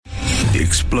The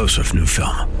explosive new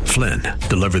film, Flynn,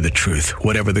 deliver the truth,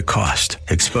 whatever the cost,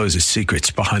 exposes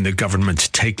secrets behind the government's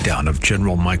takedown of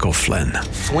General Michael Flynn.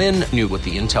 Flynn knew what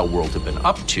the intel world had been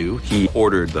up to. He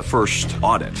ordered the first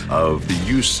audit of the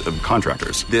use of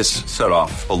contractors. This set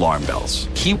off alarm bells.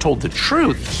 He told the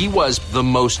truth. He was the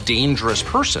most dangerous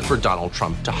person for Donald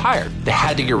Trump to hire. They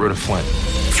had to get rid of Flynn.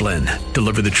 Flynn,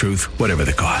 deliver the truth, whatever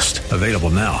the cost. Available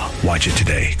now. Watch it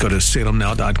today. Go to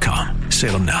salemnow.com.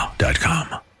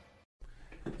 salemnow.com.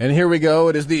 And here we go.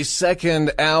 It is the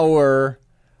second hour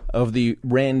of the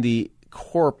Randy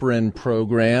Corporon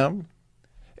program.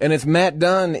 And it's Matt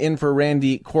Dunn in for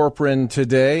Randy Corporon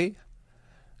today.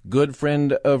 Good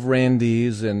friend of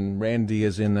Randy's, and Randy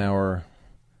is in our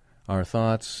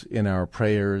thoughts, in our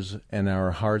prayers, and our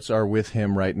hearts are with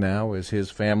him right now as his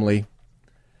family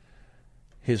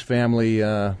is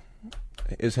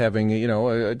having,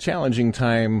 a challenging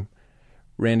time.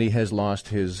 Randy has lost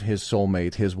his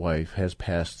soulmate. His wife has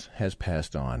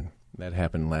passed on. That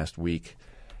happened last week.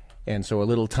 And so a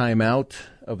little time out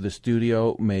of the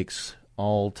studio makes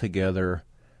altogether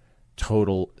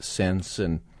total sense.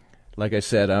 And like I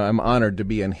said, I'm honored to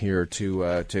be in here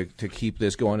to keep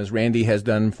this going, as Randy has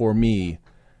done for me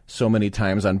so many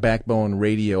times on Backbone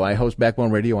Radio. I host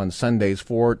Backbone Radio on Sundays,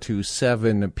 4 to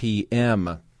 7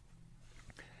 p.m.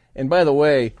 And by the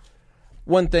way,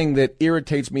 one thing that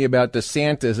irritates me about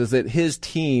DeSantis is that his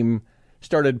team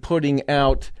started putting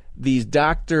out these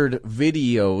doctored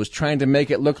videos trying to make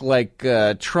it look like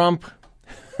Trump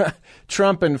and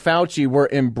Fauci were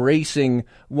embracing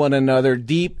one another.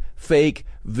 Deep fake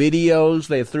videos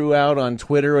they threw out on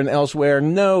Twitter and elsewhere.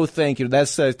 No, thank you.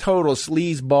 That's total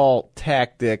sleazeball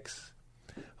tactics.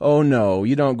 Oh, no,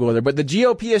 you don't go there. But the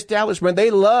GOP establishment,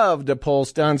 they love to pull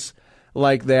stunts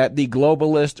like that. The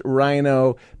globalist,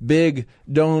 rhino, big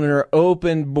donor,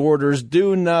 open borders,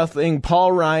 do nothing,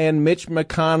 Paul Ryan, Mitch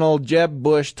McConnell, Jeb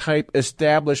Bush type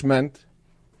establishment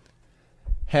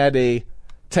had a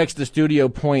text to studio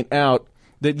point out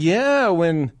that,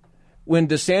 when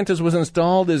DeSantis was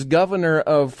installed as governor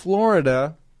of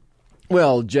Florida,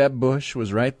 well, Jeb Bush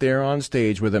was right there on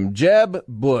stage with him. Jeb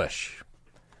Bush,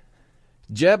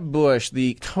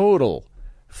 the total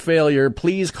failure.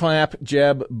 Please clap,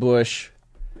 Jeb Bush.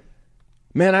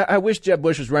 Man, I wish Jeb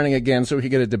Bush was running again so we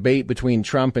could get a debate between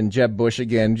Trump and Jeb Bush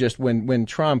again, just when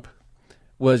Trump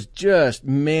was just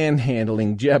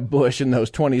manhandling Jeb Bush in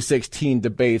those 2016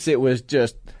 debates. It was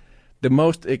just the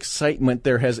most excitement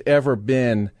there has ever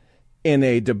been in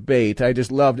a debate. I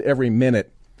just loved every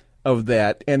minute of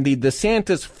that. And the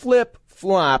DeSantis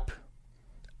flip-flop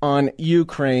on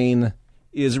Ukraine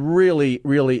is really,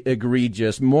 really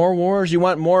egregious. More wars? You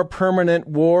want more permanent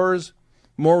wars?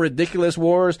 More ridiculous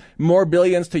wars? More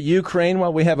billions to Ukraine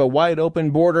while we have a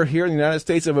wide-open border here in the United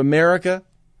States of America?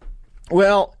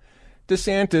 Well,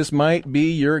 DeSantis might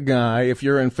be your guy if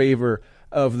you're in favor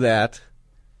of that.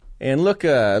 And look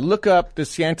up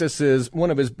DeSantis's,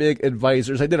 one of his big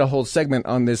advisors. I did a whole segment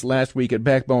on this last week at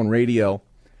Backbone Radio.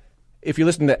 If you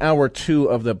listen to Hr2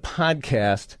 of the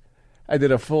podcast, I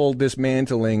did a full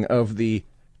dismantling of the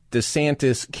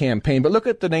DeSantis campaign. But look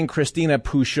at the name Christina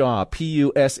Pushaw,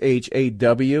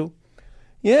 Pushaw.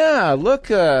 Yeah,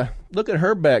 look at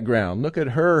her background. Look at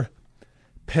her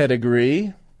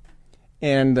pedigree.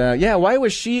 And, why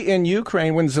was she in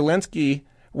Ukraine when Zelensky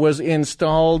was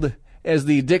installed as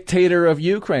the dictator of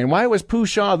Ukraine? Why was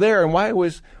Pushaw there, and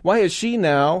why is she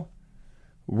now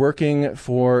working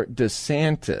for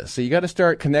DeSantis? So you got to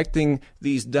start connecting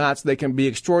these dots. They can be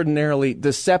extraordinarily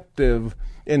deceptive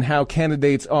in how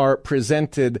candidates are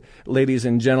presented, ladies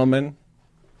and gentlemen.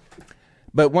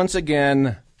 But once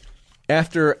again,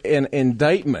 after an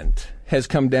indictment has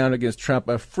come down against Trump,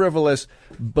 a frivolous,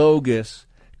 bogus,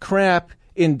 crap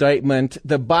indictment,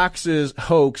 the boxes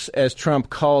hoax, as Trump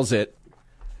calls it,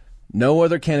 no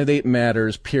other candidate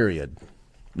matters, period.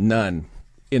 None,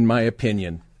 in my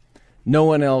opinion. No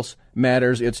one else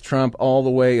matters. It's Trump all the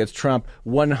way. It's Trump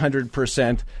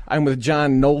 100%. I'm with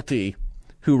John Nolte,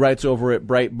 who writes over at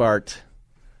Breitbart.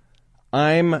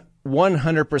 I'm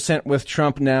 100% with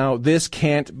Trump now. This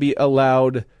can't be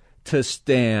allowed to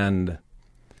stand.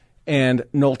 And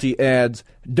Nolte adds,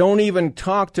 don't even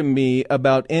talk to me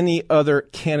about any other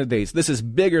candidates. This is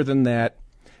bigger than that.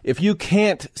 If you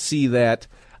can't see that,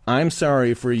 I'm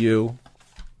sorry for you.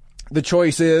 The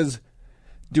choice is,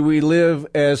 do we live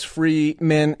as free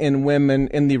men and women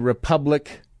in the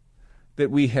republic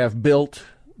that we have built,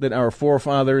 that our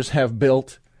forefathers have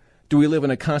built? Do we live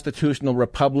in a constitutional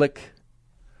republic?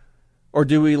 Or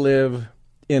do we live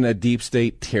in a deep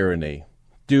state tyranny?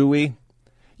 Do we?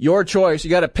 Your choice.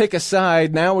 You got to pick a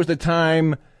side. Now is the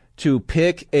time to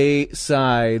pick a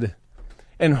side.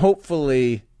 And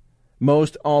hopefully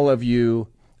most all of you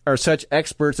are such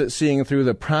experts at seeing through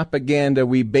the propaganda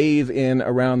we bathe in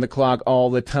around the clock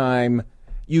all the time,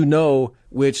 you know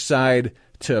which side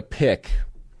to pick.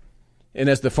 And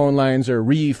as the phone lines are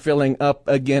refilling up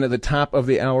again at the top of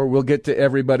the hour, we'll get to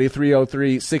everybody.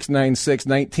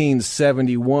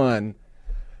 303-696-1971.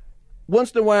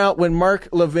 Once in a while, when Mark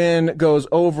Levin goes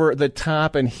over the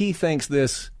top and he thinks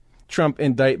this Trump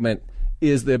indictment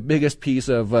is the biggest piece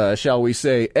of, shall we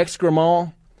say,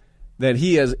 excrement that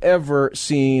he has ever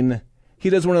seen. He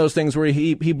does one of those things where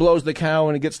he blows the cow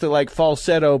and it gets to like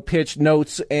falsetto pitch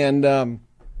notes. And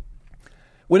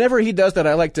whenever he does that,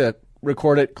 I like to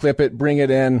record it, clip it, bring it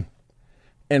in,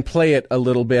 and play it a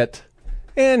little bit.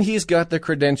 And he's got the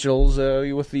credentials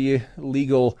with the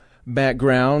legal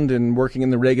background and working in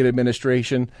the Reagan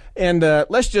administration. And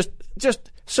let's just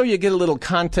so you get a little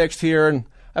context here. And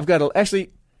I've got to actually,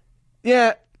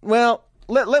 yeah, well,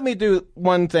 let me do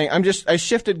one thing. I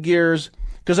shifted gears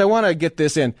because I want to get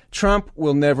this in. Trump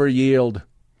will never yield.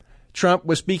 Trump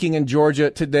was speaking in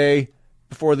Georgia today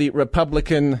before the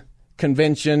Republican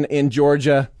convention in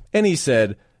Georgia, and he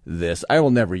said this: I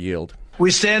will never yield.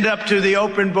 We stand up to the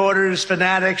open borders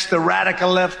fanatics, the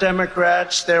radical left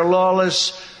Democrats, their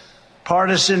lawless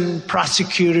partisan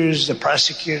prosecutors, the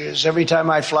prosecutors. Every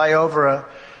time I fly over a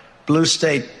blue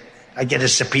state, I get a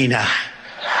subpoena.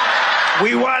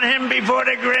 We want him before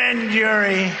the grand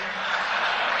jury.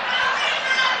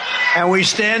 And we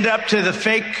stand up to the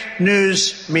fake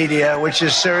news media, which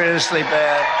is seriously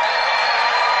bad.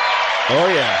 Oh,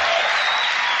 yeah.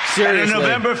 Seriously. And on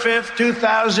November 5th,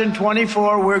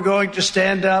 2024, we're going to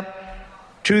stand up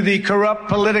to the corrupt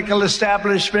political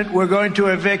establishment. We're going to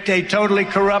evict a totally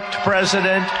corrupt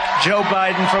president, Joe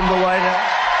Biden, from the White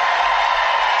House.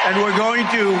 And we're going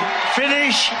to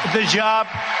finish the job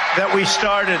that we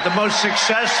started, the most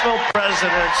successful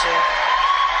presidency.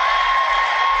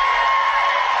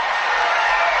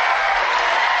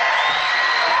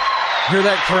 Hear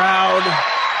that crowd?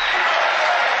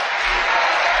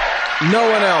 No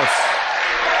one else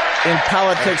in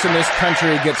politics in this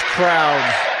country gets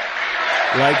crowds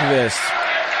like this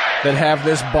that have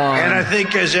this bond. And I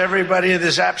think, as everybody in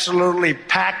this absolutely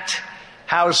packed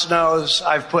House knows,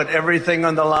 I've put everything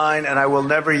on the line, and I will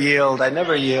never yield. I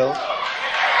never yield.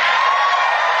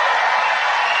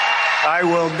 I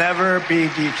will never be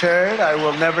deterred. I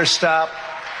will never stop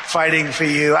fighting for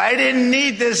you. I didn't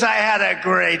need this. I had a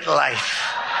great life.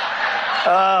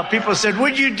 People said,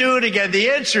 would you do it again?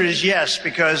 The answer is yes,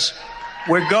 because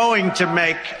we're going to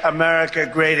make America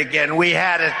great again. We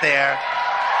had it there.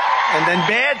 And then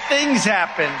bad things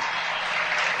happened.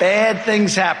 Bad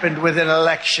things happened with an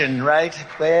election, right?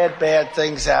 Bad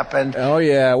things happened. Oh,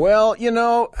 yeah. Well, you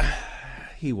know,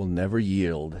 he will never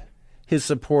yield. His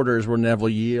supporters will never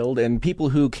yield. And people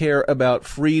who care about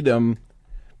freedom,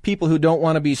 people who don't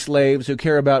want to be slaves, who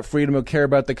care about freedom, who care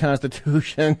about the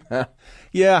Constitution,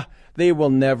 yeah, they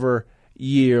will never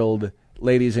yield,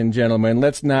 ladies and gentlemen.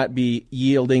 Let's not be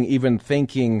yielding, even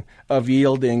thinking of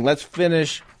yielding. Let's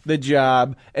finish the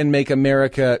job and make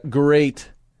America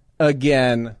great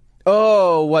again.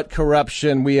 Oh, what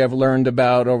corruption we have learned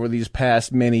about over these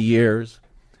past many years.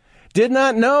 Did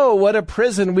not know what a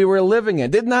prison we were living in.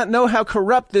 Did not know how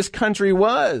corrupt this country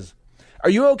was.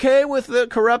 Are you okay with the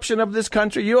corruption of this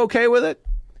country? You okay with it?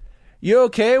 You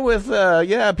okay with,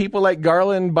 people like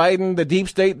Garland, Biden, the deep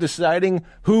state deciding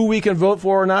who we can vote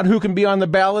for or not, who can be on the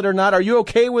ballot or not? Are you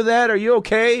okay with that? Are you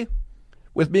okay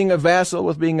with being a vassal,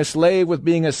 with being a slave, with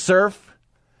being a serf?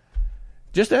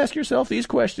 Just ask yourself these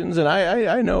questions, and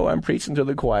I know I'm preaching to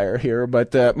the choir here,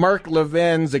 but Mark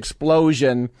Levin's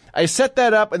explosion, I set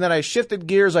that up, and then I shifted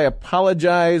gears. I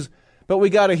apologize, but we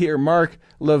got to hear Mark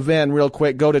Levin real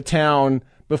quick go to town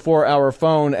before our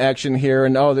phone action here,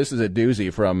 and this is a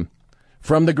doozy from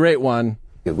the Great One.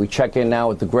 We check in now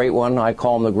with the Great One. I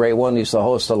call him the Great One. He's the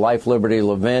host of Life, Liberty,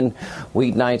 Levin.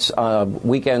 Weeknights,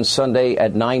 weekend Sunday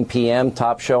at 9 p.m.,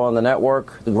 top show on the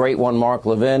network. The Great One, Mark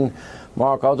Levin.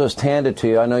 Mark, I'll just hand it to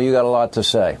you. I know you got a lot to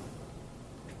say.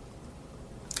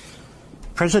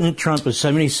 President Trump is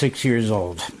 76 years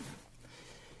old.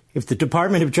 If the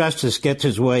Department of Justice gets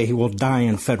his way, he will die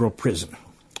in federal prison.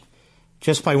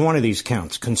 Just by one of these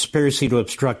counts, conspiracy to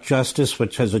obstruct justice,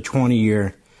 which has a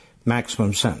 20-year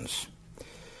maximum sentence.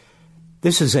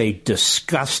 This is a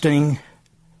disgusting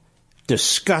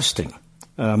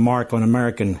mark on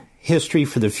American history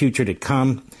for the future to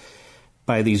come,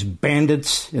 by these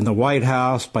bandits in the White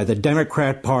House, by the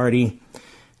Democrat Party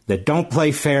that don't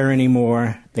play fair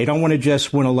anymore. They don't want to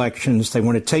just win elections. They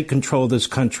want to take control of this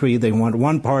country. They want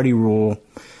one-party rule.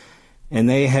 And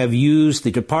they have used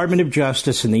the Department of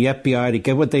Justice and the FBI to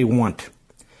get what they want.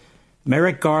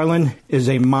 Merrick Garland is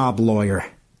a mob lawyer.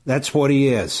 That's what he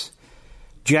is.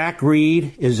 Jack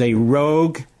Reed is a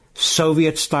rogue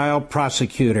Soviet-style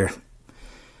prosecutor.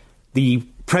 The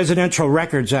Presidential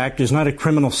Records Act is not a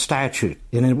criminal statute,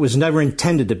 and it was never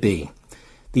intended to be.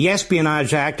 The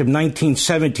Espionage Act of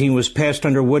 1917 was passed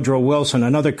under Woodrow Wilson,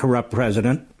 another corrupt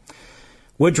president.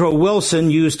 Woodrow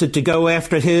Wilson used it to go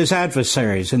after his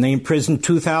adversaries, and they imprisoned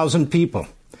 2,000 people.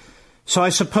 So I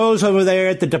suppose over there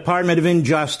at the Department of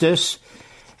Injustice,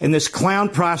 and this clown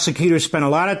prosecutor spent a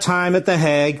lot of time at The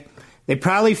Hague, they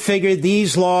probably figured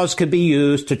these laws could be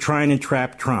used to try and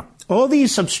entrap Trump. All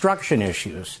these obstruction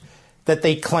issues that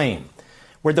they claim,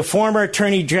 where the former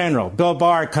Attorney General, Bill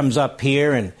Barr, comes up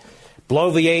here and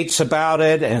bloviates about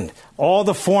it, and all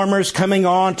the formers coming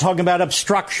on talking about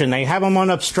obstruction. They have them on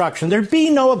obstruction. There'd be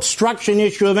no obstruction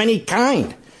issue of any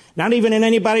kind, not even in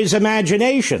anybody's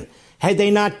imagination, had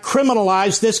they not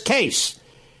criminalized this case.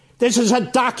 This is a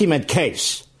document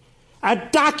case. A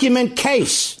document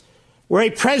case where a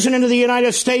president of the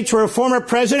United States or a former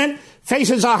president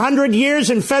faces 100 years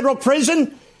in federal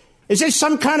prison. Is this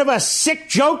some kind of a sick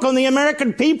joke on the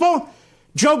American people?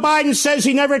 Joe Biden says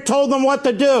he never told them what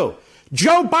to do.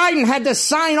 Joe Biden had to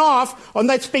sign off on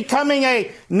that's becoming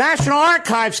a National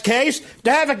Archives case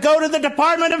to have it go to the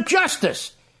Department of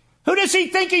Justice. Who does he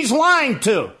think he's lying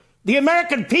to? The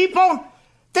American people?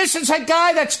 This is a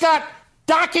guy that's got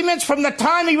documents from the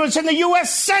time he was in the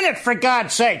U.S. Senate, for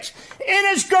God's sakes, in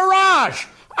his garage.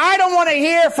 I don't want to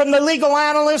hear from the legal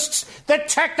analysts the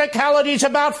technicalities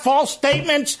about false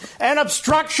statements and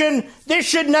obstruction. This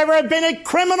should never have been a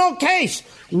criminal case.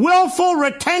 Willful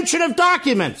retention of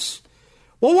documents.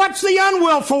 Well, what's the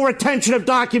unwillful retention of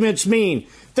documents mean?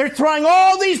 They're throwing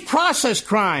all these process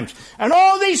crimes and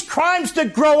all these crimes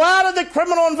that grow out of the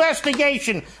criminal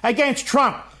investigation against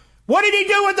Trump. What did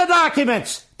he do with the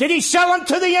documents? Did he sell them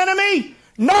to the enemy?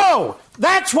 No.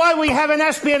 That's why we have an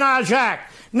Espionage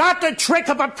Act, not to trick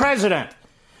up a president.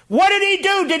 What did he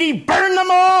do? Did he burn them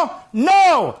all?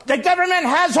 No. The government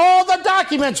has all the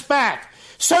documents back.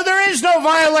 So there is no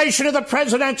violation of the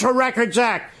Presidential Records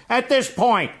Act at this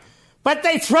point. But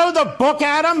they throw the book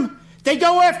at him. They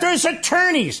go after his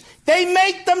attorneys. They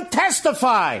make them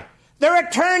testify. They're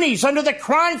attorneys under the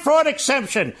crime fraud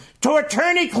exception to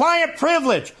attorney-client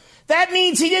privilege. That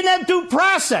means he didn't have due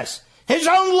process. His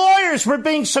own lawyers were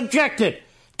being subjected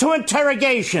to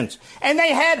interrogations. And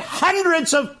they had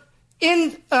hundreds of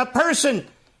in-person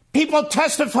people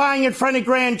testifying in front of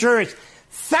grand juries.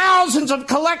 Thousands of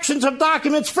collections of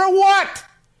documents. For what?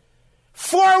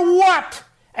 For what?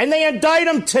 And they indict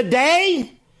him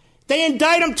today? They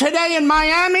indict him today in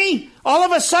Miami? All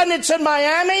of a sudden it's in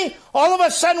Miami? All of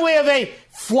a sudden we have a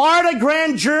Florida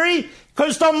grand jury?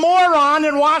 Because the moron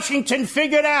in Washington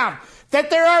figured out that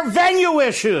there are venue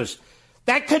issues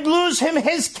that could lose him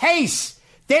his case.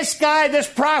 This guy, this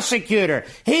prosecutor,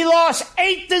 he lost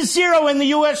 8-0 in the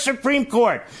U.S. Supreme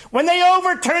Court when they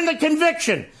overturned the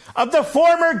conviction of the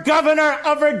former governor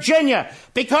of Virginia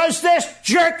because this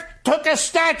jerk took a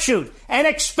statute and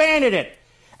expanded it.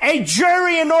 A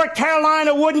jury in North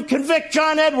Carolina wouldn't convict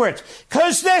John Edwards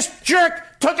because this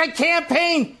jerk took a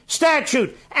campaign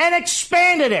statute and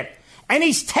expanded it. And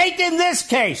he's taken this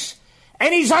case,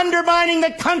 and he's undermining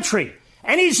the country,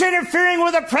 and he's interfering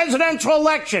with a presidential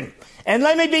election. And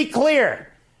let me be clear,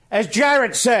 as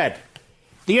Jarrett said,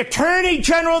 the Attorney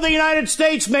General of the United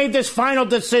States made this final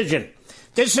decision.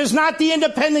 This is not the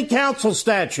independent counsel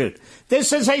statute.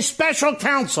 This is a special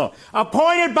counsel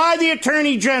appointed by the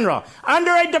Attorney General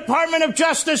under a Department of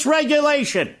Justice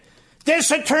regulation. This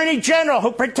Attorney General,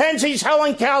 who pretends he's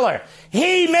Helen Keller,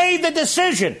 he made the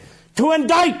decision to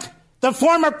indict the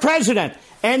former president,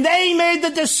 and they made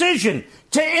the decision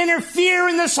to interfere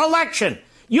in this election.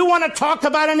 You want to talk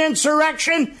about an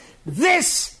insurrection?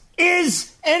 This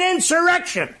is an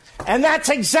insurrection. And that's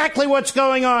exactly what's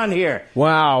going on here.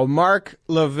 Wow, Mark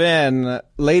Levin,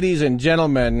 ladies and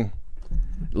gentlemen,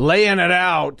 laying it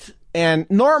out. And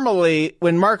normally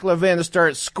when Mark Levin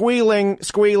starts squealing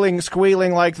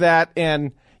like that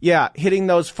and, yeah, hitting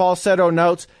those falsetto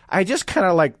notes, I just kind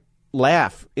of like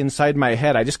laugh inside my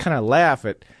head. I just kind of laugh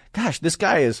at, gosh, this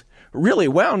guy is really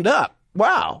wound up.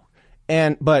 Wow.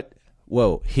 But,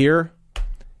 whoa, here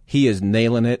he is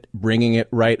nailing it, bringing it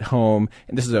right home.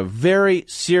 And this is a very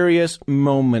serious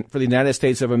moment for the United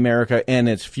States of America and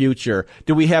its future.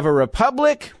 Do we have a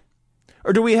republic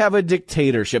or do we have a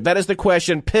dictatorship? That is the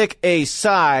question. Pick a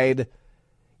side.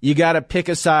 You got to pick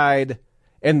a side,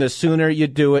 and the sooner you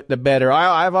do it, the better.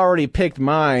 I've already picked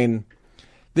mine.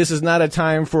 This is not a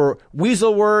time for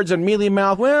weasel words and mealy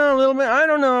mouth. Well, a little bit, I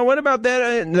don't know. What about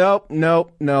that?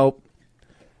 Nope.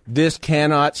 This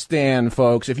cannot stand,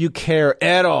 folks. If you care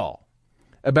at all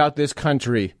about this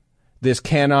country. This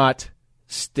cannot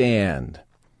stand.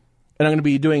 And I'm going to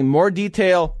be doing more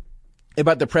detail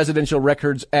about the Presidential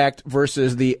Records Act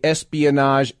versus the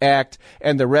Espionage Act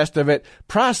and the rest of it.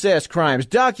 Process crimes,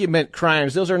 document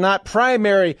crimes, those are not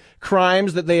primary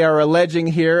crimes that they are alleging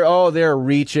here. Oh, they're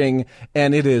reaching,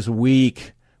 and it is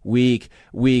weak.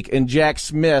 And Jack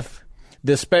Smith,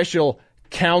 the special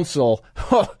counsel,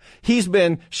 he's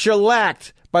been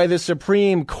shellacked by the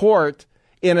Supreme Court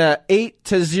in a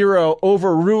 8-0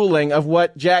 overruling of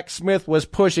what Jack Smith was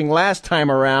pushing last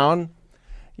time around.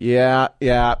 Yeah.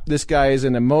 This guy is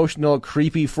an emotional,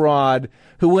 creepy fraud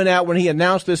who went out when he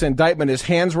announced this indictment. His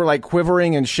hands were like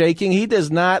quivering and shaking. He does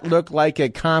not look like a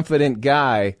confident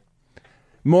guy.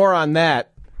 More on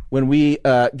that when we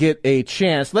get a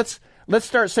chance. Let's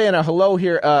start saying a hello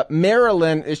here.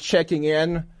 Marilyn is checking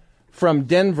in from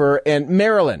Denver. And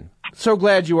Marilyn, so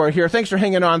glad you are here. Thanks for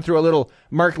hanging on through a little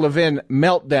Mark Levin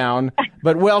meltdown,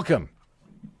 but welcome.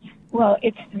 Well,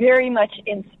 it's very much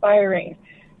inspiring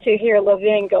to hear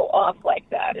Levin go off like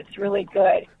that. It's really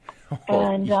good.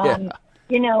 And,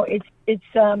 you know, it's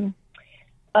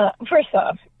first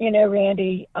off, you know,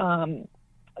 Randy,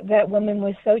 that woman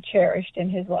was so cherished in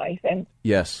his life. And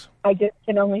yes, I just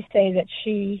can only say that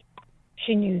she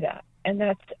knew that. And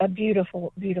that's a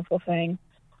beautiful, beautiful thing.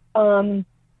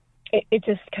 It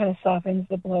just kind of softens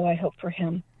the blow, I hope, for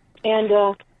him. And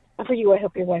for you, I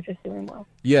hope your wife is doing well.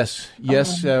 Yes.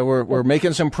 We're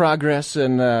making some progress,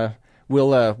 and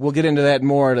we'll get into that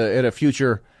more at a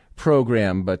future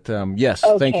program. But yes,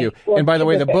 okay. Thank you. Well, and by the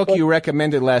way, the book you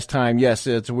recommended last time, yes,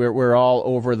 we're all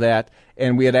over that.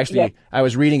 And we had actually, I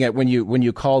was reading it when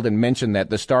you called and mentioned that,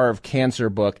 the Star of Cancer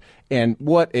book, and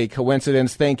what a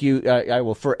coincidence. Thank you. I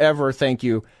will forever thank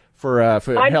you for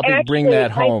helping bring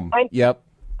that home.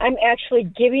 I'm actually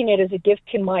giving it as a gift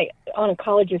to my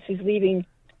oncologist who's leaving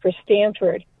for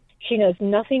Stanford. She knows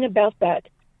nothing about that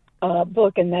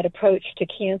book and that approach to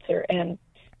cancer. And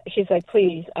she's like,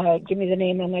 please, give me the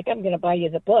name. And I'm like, I'm going to buy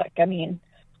you the book. I mean,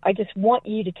 I just want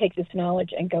you to take this knowledge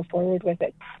and go forward with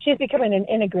it. She's becoming an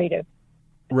integrative.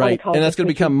 Right, and that's going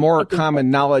to become more common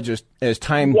knowledge as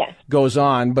time goes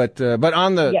on. But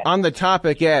on the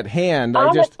topic at hand,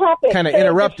 I just kind of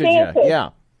interrupted you. Yeah.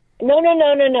 No.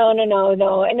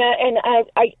 And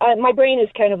I my brain is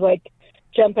kind of like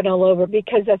jumping all over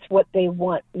because that's what they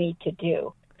want me to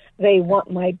do. They want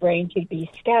my brain to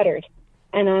be scattered.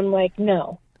 And I'm like,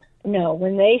 no.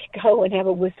 When they go and have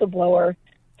a whistleblower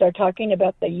start talking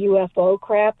about the UFO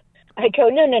crap, I go,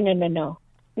 no.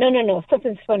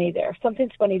 Something's funny there.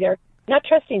 Not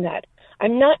trusting that.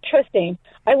 I'm not trusting.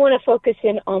 I want to focus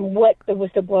in on what the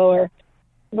whistleblower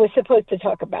was supposed to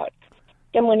talk about.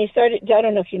 And when he started, I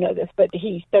don't know if you know this, but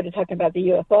he started talking about the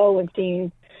UFO and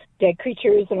seeing dead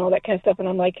creatures and all that kind of stuff. And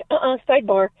I'm like,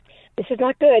 sidebar. This is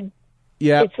not good.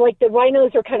 Yeah. It's like the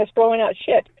rhinos are kind of throwing out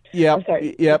shit. Yeah. I'm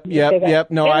sorry. Yep.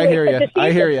 No, anyway,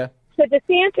 I hear you. So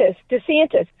DeSantis,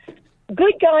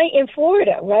 good guy in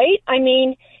Florida, right? I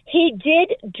mean, he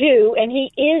did do, and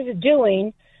he is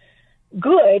doing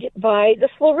good by the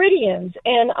Floridians.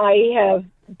 And I have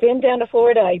been down to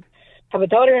Florida. I have a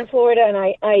daughter in Florida, and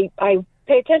I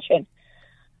pay attention.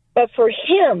 But for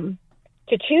him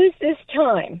to choose this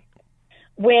time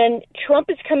when Trump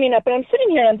is coming up, and I'm sitting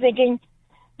here and I'm thinking,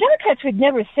 Democrats would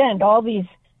never send all these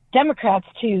Democrats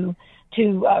to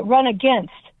run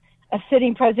against a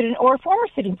sitting president or a former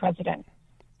sitting president.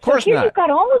 Of course so here not. You've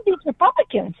got all of these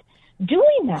Republicans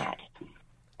doing that.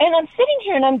 And I'm sitting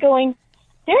here and I'm going,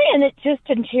 they're in it just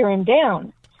to tear him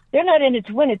down. They're not in it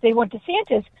to win it. They want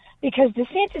DeSantis because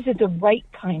DeSantis is the right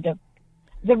kind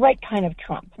of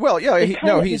Trump. Well, yeah, he's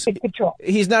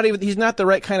not the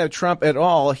right kind of Trump at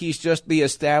all. He's just the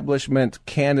establishment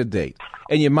candidate.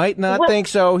 And you might not think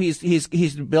so.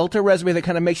 He's built a resume that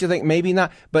kind of makes you think maybe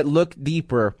not, but look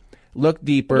deeper. Yeah.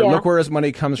 Look where his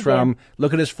money comes from.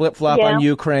 Look at his flip-flop on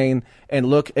Ukraine, and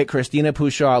look at Christina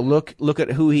Pushaw. Look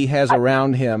at who he has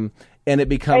around him, and it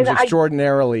becomes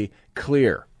extraordinarily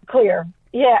clear.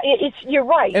 Yeah, you're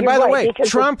right. And by the way,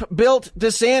 Trump built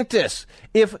DeSantis.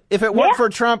 If it weren't for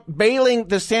Trump bailing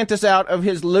DeSantis out of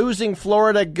his losing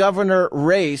Florida governor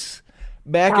race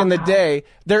back in the day,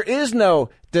 there is no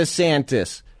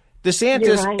DeSantis.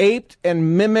 DeSantis aped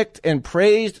and mimicked and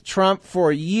praised Trump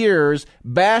for years,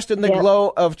 basked in the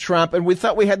glow of Trump, and we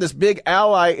thought we had this big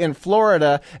ally in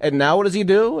Florida. And now what does he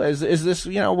do? Is this,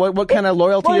 what kind of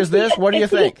loyalty is this? What do you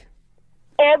think?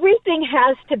 Everything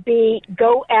has to be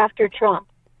go after Trump.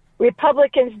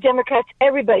 Republicans, Democrats,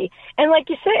 everybody. And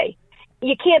like you say,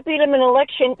 you can't beat him in an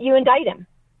election, you indict him.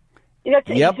 That's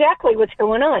exactly what's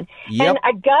going on. And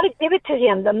I got to give it to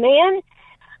him. The man,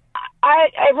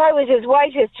 if I was his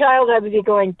wife, his child, I would be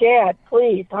going, Dad,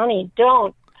 please, honey,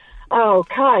 don't. Oh,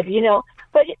 God,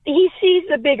 But he sees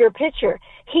the bigger picture.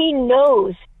 He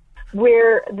knows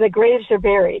where the graves are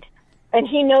buried, and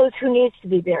he knows who needs to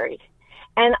be buried.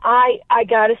 And I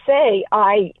got to say,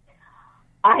 I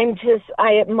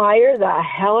admire the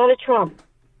hell out of Trump,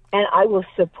 and I will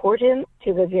support him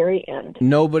to the very end.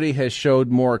 Nobody has showed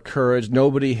more courage.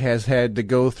 Nobody has had to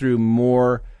go through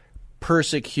more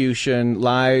persecution,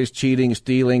 lies, cheating,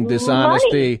 stealing,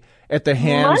 dishonesty at the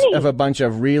hands of a bunch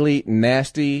of really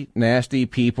nasty, nasty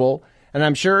people. And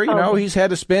I'm sure, he's had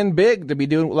to spend big to be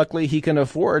doing. Luckily, he can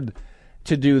afford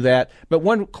to do that. But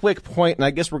one quick point, and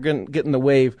I guess we're going to get in the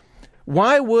wave.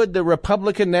 Why would the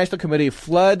Republican National Committee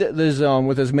flood the zone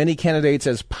with as many candidates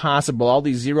as possible, all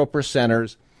these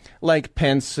 0%ers like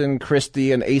Pence and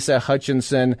Christie and Asa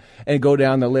Hutchinson, and go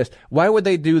down the list? Why would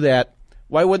they do that?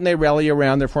 Why wouldn't they rally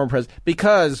around their former president?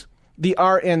 Because the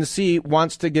RNC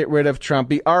wants to get rid of Trump.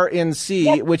 The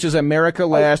RNC, which is America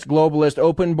Last, globalist,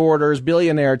 open borders,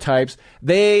 billionaire types,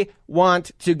 they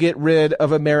want to get rid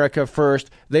of America first.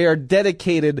 They are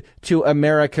dedicated to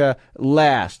America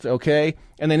last, okay?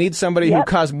 And they need somebody who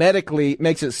cosmetically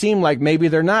makes it seem like maybe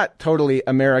they're not totally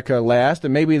America last,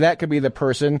 and maybe that could be the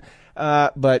person.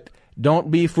 But don't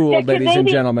be fooled, ladies and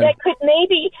gentlemen. That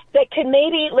could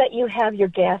maybe let you have your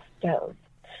gas stove.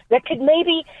 That could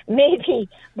maybe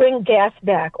bring gas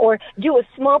back, or do a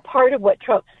small part of what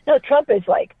Trump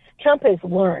has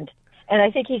learned. And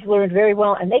I think he's learned very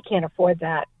well, and they can't afford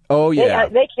that. Oh, yeah.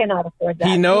 They cannot afford that.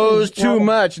 He knows too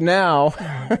much now.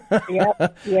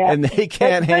 Yep. And they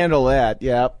can't handle that.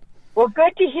 Yep. Well,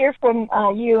 good to hear from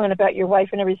you and about your wife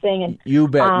and everything. And you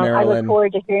bet, Marilyn. I look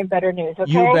forward to hearing better news, okay?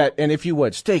 You bet. And if you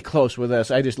would, stay close with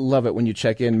us. I just love it when you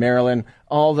check in, Marilyn.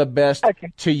 All the best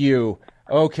to you.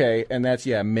 Okay, and that's,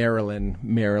 Marilyn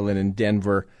in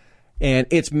Denver. And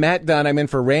it's Matt Dunn. I'm in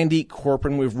for Randy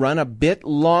Corporon. We've run a bit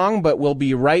long, but we'll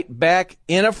be right back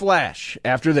in a flash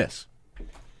after this.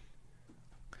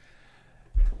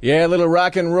 Yeah, a little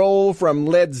rock and roll from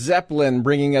Led Zeppelin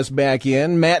bringing us back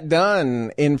in. Matt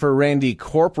Dunn in for Randy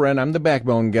Corporon. I'm the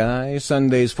Backbone Guy.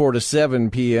 Sundays 4 to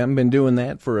 7 p.m. Been doing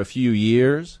that for a few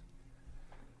years.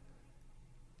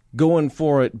 Going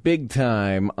for it big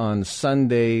time on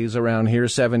Sundays around here,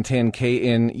 710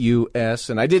 KNUS.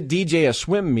 And I did DJ a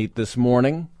swim meet this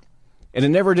morning, and it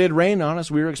never did rain on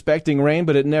us. We were expecting rain,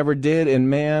 but it never did. And,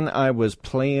 man, I was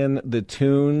playing the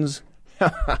tunes.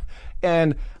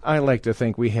 And I like to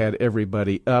think we had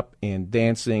everybody up and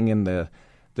dancing, and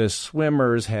the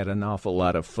swimmers had an awful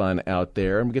lot of fun out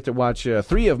there. And we get to watch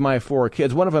 3 of my 4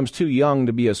 kids. One of them's too young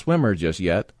to be a swimmer just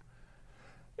yet.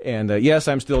 And, yes,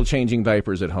 I'm still changing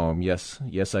diapers at home. Yes,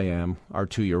 I am, our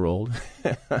 2-year-old.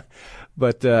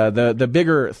 But the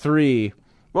bigger 3,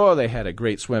 well, they had a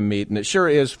great swim meet. And it sure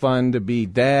is fun to be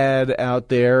dad out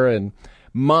there and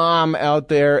mom out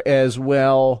there as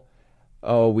well.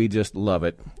 Oh, we just love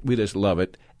it. We just love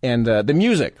it. And the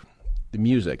music.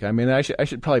 I mean, I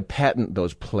should probably patent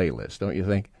those playlists, don't you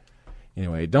think?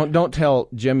 Anyway, don't tell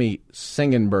Jimmy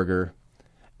Singenberger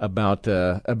about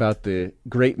the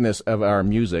greatness of our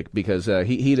music, because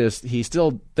he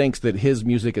still thinks that his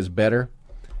music is better,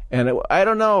 and I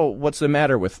don't know what's the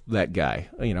matter with that guy.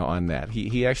 On that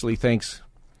he actually thinks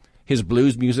his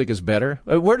blues music is better.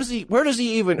 Who does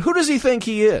he think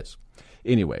he is?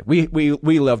 Anyway,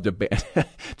 we love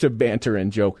to banter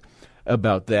and joke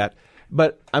about that.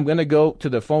 But I'm going to go to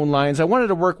the phone lines. I wanted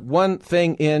to work one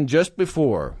thing in just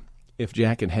before, if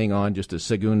Jack can hang on just a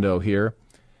segundo here.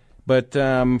 But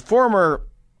former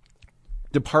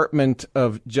Department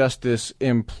of Justice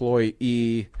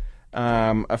employee,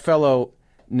 a fellow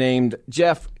named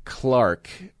Jeff Clark,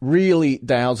 really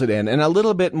dials it in a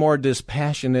little bit more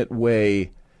dispassionate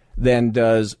way than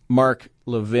does Mark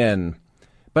Levin.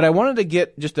 But I wanted to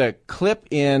get just a clip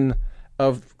in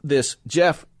of this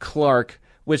Jeff Clark,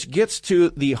 which gets to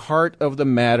the heart of the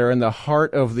matter and the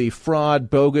heart of the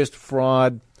bogus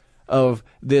fraud of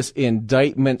this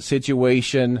indictment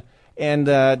situation. And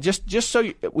just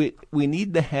so we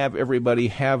need to have everybody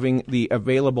having the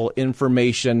available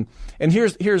information. And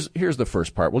here's the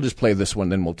first part. We'll just play this one,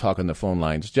 then we'll talk on the phone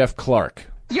lines. Jeff Clark.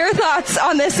 Your thoughts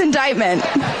on this indictment?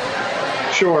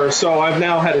 Sure. So I've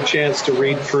now had a chance to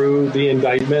read through the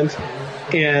indictment,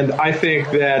 and I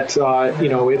think that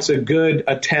it's a good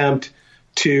attempt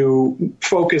to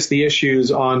focus the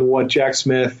issues on what Jack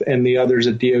Smith and the others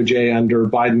at DOJ under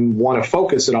Biden want to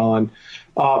focus it on.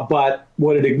 But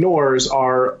what it ignores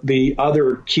are the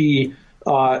other key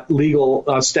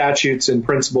legal statutes and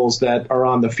principles that are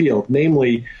on the field.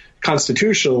 Namely,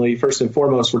 constitutionally, first and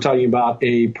foremost, we're talking about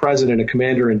a president, a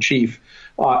commander-in-chief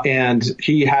and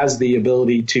he has the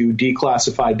ability to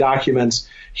declassify documents.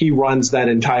 He runs that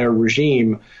entire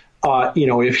regime.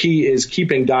 If he is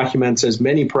keeping documents as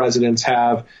many presidents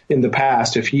have in the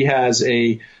past, if he has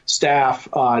a staff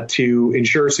to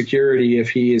ensure security, if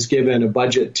he is given a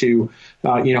budget to,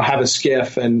 have a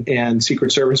SCIF and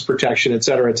Secret Service protection, et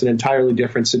cetera, it's an entirely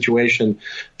different situation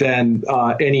than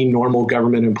any normal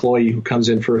government employee who comes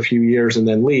in for a few years and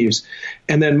then leaves.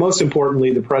 And then most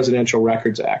importantly, the Presidential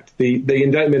Records Act. The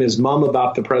indictment is mum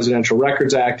about the Presidential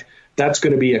Records Act. That's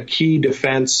going to be a key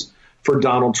defense for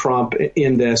Donald Trump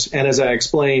in this. And as I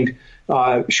explained,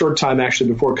 short time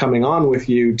actually before coming on with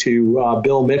you to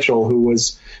Bill Mitchell, who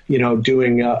was,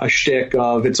 doing a shtick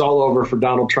of it's all over for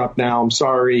Donald Trump now. I'm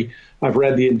sorry. I've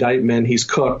read the indictment. He's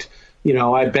cooked.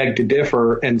 I beg to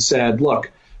differ and said,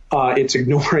 look, it's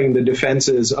ignoring the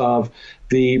defenses of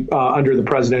the under the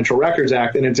Presidential Records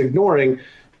Act, and it's ignoring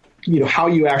how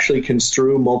you actually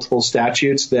construe multiple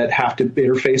statutes that have to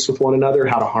interface with one another,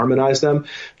 how to harmonize them.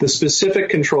 The specific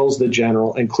controls the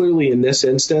general, and clearly in this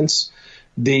instance,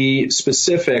 the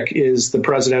specific is the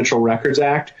Presidential Records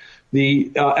Act.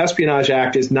 The Espionage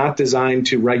Act is not designed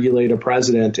to regulate a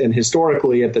president, and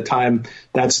historically, at the time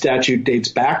that statute dates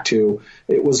back to,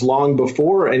 it was long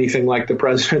before anything like the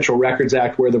Presidential Records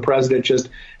Act, where the president just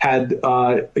had,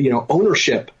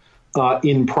 ownership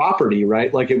in property,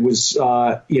 right? Like it was,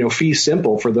 fee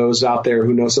simple for those out there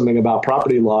who know something about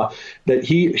property law, that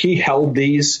he held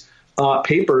these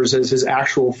papers as his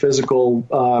actual physical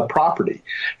property.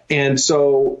 And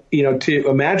so, to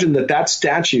imagine that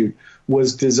statute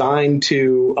was designed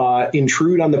to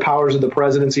intrude on the powers of the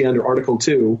presidency under Article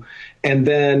 2 and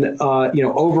then,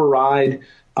 override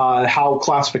how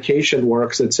classification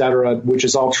works, et cetera, which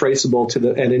is all traceable to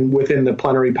within the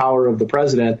plenary power of the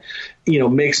president,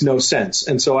 makes no sense.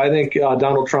 And so I think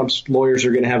Donald Trump's lawyers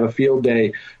are going to have a field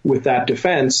day with that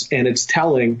defense. And it's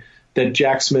telling that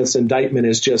Jack Smith's indictment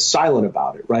is just silent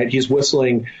about it, right? He's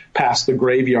whistling past the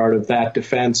graveyard of that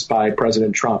defense by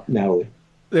President Trump, Natalie.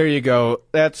 There you go.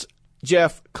 That's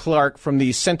Jeff Clark from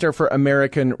the Center for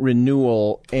American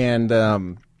Renewal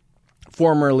and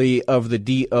formerly of the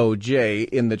DOJ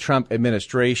in the Trump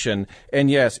administration. And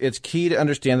yes, it's key to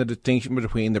understand the distinction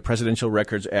between the Presidential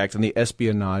Records Act and the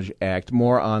Espionage Act.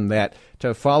 More on that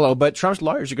to follow. But Trump's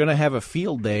lawyers are going to have a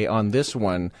field day on this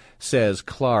one, says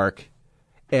Clark,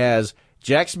 as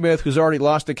Jack Smith, who's already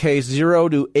lost a case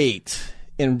 0-8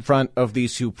 in front of the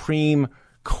Supreme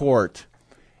Court,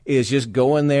 is just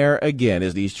going there again.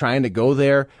 He's trying to go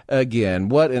there again.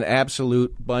 What an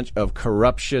absolute bunch of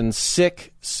corruption,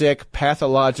 sick,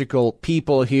 pathological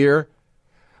people here.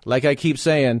 Like I keep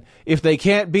saying, if they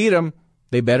can't beat them,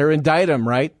 they better indict them,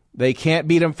 right? They can't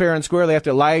beat them fair and square. They have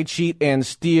to lie, cheat, and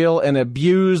steal and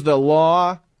abuse the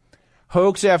law.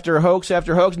 Hoax after hoax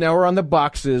after hoax. Now we're on the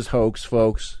boxes hoax,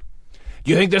 folks. Do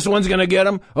you think this one's going to get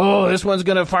him? Oh, this one's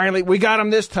going to finally, we got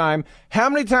him this time. How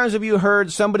many times have you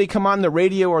heard somebody come on the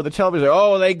radio or the television?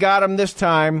 Oh, they got him this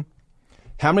time.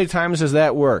 How many times has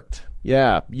that worked?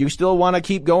 Yeah. You still want to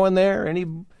keep going there? Any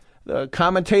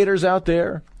commentators out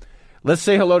there? Let's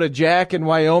say hello to Jack in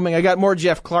Wyoming. I got more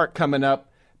Jeff Clark coming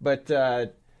up, but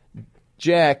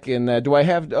Jack, and did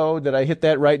I hit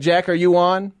that right? Jack, are you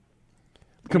on?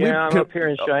 I'm up here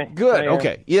in Cheyenne. Good.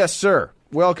 Okay. Yes, sir.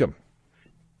 Welcome.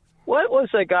 What was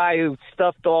the guy who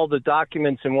stuffed all the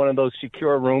documents in one of those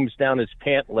secure rooms down his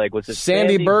pant leg? Was it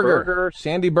Sandy Berger?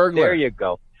 Sandy Berger. There you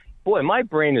go. Boy, my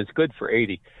brain is good for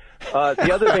 80.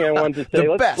 The other thing I wanted to say,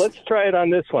 let's try it on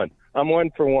this one. I'm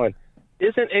 1 for 1.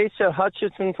 Isn't Asa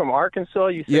Hutchinson from Arkansas?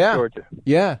 You said Georgia.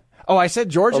 Yeah. Oh, I said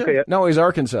Georgia? Okay. No, he's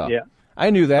Arkansas. Yeah. I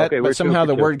knew that, but somehow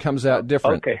the word comes out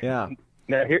different. Okay. Yeah.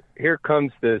 Now, here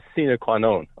comes the sine qua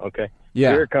non, okay?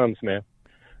 Yeah. Here it comes, man.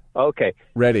 Okay.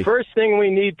 Ready. First thing we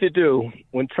need to do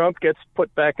when Trump gets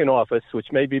put back in office, which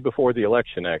may be before the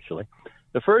election, actually,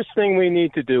 the first thing we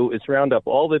need to do is round up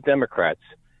all the Democrats,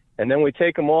 and then we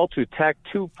take them all to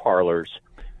tattoo parlors,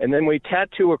 and then we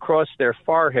tattoo across their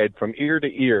forehead from ear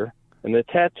to ear, and the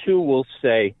tattoo will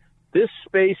say, "This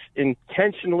space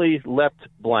intentionally left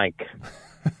blank."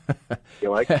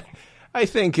 You like it? I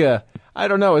think, I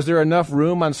don't know, is there enough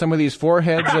room on some of these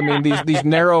foreheads? I mean, these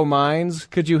narrow minds,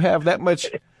 could you have that much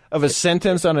of a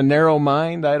sentence on a narrow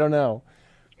mind? I don't know.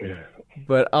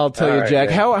 But I'll tell you, Jack,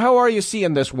 how are you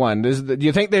seeing this one? Do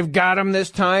you think they've got him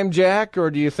this time, Jack, or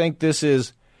do you think this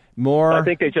is more? I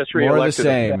think they just reelected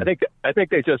him. I think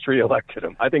they just reelected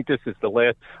him. I think this is the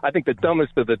last. I think the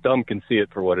dumbest of the dumb can see it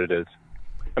for what it is.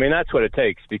 I mean, that's what it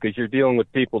takes, because you're dealing with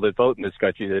people that vote in this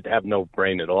country that have no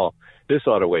brain at all. This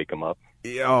ought to wake them up.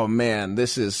 Oh, man,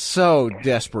 this is so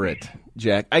desperate,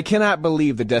 Jack. I cannot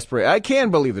believe the desperation. I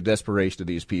can believe the desperation of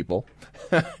these people.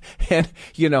 And,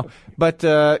 but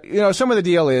some of the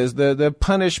deal is the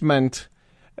punishment,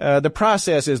 the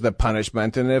process is the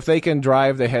punishment. And if they can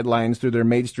drive the headlines through their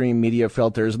mainstream media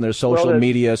filters and their social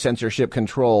media censorship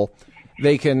control,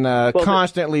 they can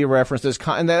constantly reference this.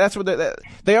 And that's what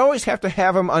they always have to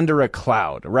have them under a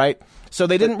cloud, right? So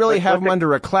they didn't really have him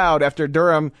under a cloud after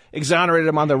Durham exonerated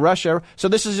him on the Russia. So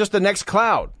this is just the next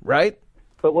cloud, right?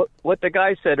 But what the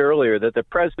guy said earlier, that the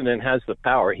president has the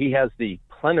power. He has the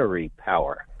plenary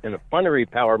power. And the plenary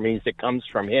power means it comes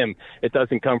from him. It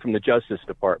doesn't come from the Justice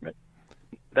Department.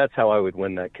 That's how I would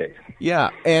win that case.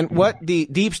 Yeah, and what the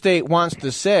deep state wants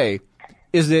to say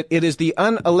is that it is the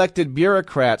unelected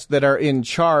bureaucrats that are in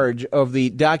charge of the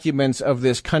documents of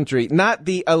this country, not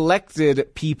the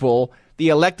elected people, the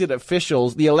elected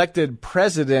officials, the elected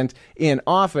president in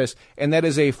office, and that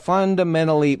is a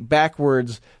fundamentally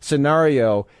backwards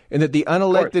scenario, and that the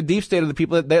unelected deep state of the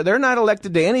people, they're not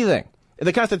elected to anything.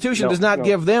 The Constitution does not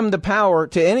give them the power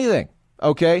to anything,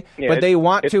 okay? Yeah, but they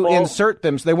want to insert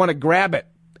them, so they want to grab it,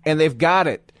 and they've got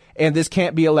it, and this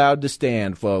can't be allowed to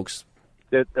stand, folks.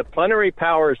 The plenary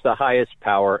power is the highest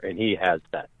power, and he has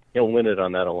that. He'll win it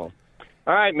on that alone.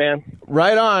 All right, man.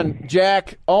 Right on,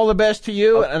 Jack. All the best to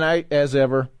you. And I, as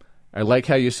ever, I like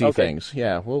how you see things.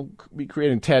 Yeah, we'll be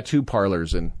creating tattoo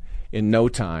parlors in no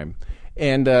time.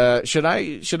 And should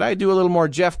I do a little more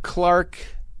Jeff Clark?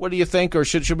 What do you think? Or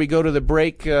should we go to the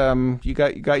break? You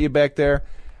got you back there.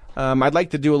 I'd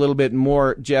like to do a little bit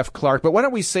more Jeff Clark, but why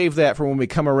don't we save that for when we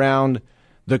come around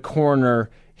the corner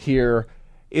here?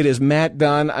 It is Matt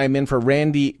Dunn. I'm in for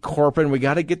Randy Corporon. We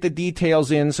got to get the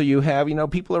details in so you have,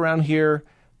 people around here,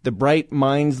 the bright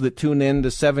minds that tune in to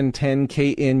 710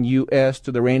 KNUS, to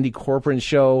the Randy Corporon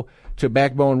Show, to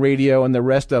Backbone Radio, and the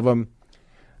rest of them.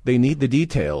 They need the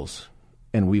details,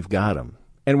 and we've got them.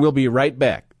 And we'll be right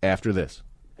back after this.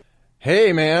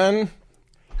 Hey, man.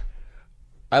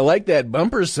 I like that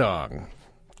bumper song.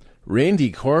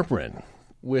 Randy Corporon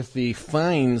with the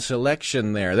fine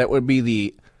selection there. That would be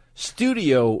the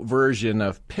studio version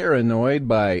of Paranoid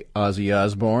by Ozzy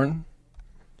Osbourne.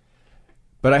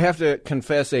 But I have to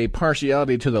confess a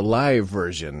partiality to the live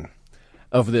version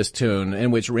of this tune, in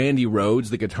which Randy Rhoads,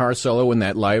 the guitar solo in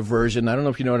that live version, I don't know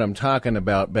if you know what I'm talking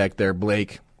about back there,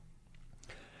 Blake,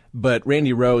 but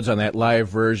Randy Rhoads on that live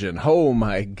version, oh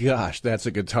my gosh, that's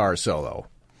a guitar solo.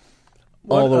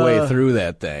 All the way through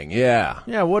that thing, yeah.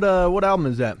 Yeah, what album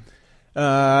is that?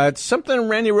 It's something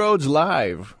Randy Rhoads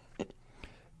live.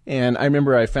 And I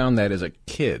remember I found that as a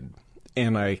kid,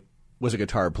 and I was a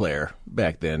guitar player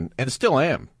back then, and still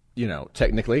am,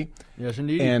 technically. Yes,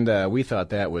 indeed. And we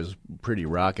thought that was pretty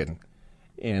rocking.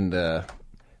 And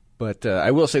but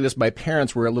I will say this: my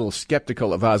parents were a little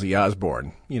skeptical of Ozzy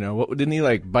Osbourne. Didn't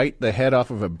he bite the head off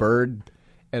of a bird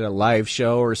at a live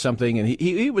show or something? And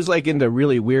he was into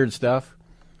really weird stuff,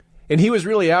 and he was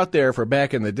really out there for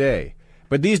back in the day.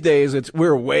 But these days,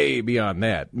 we're way beyond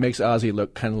that. Makes Ozzy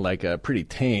look kind of like pretty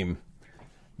tame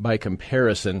by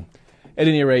comparison. At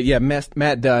any rate, yeah,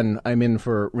 Matt Dunn, I'm in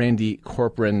for Randy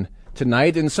Corporon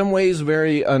tonight. In some ways,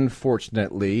 very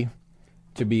unfortunately,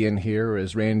 to be in here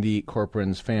as Randy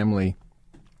Corporon's family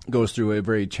goes through a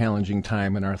very challenging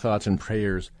time, and our thoughts and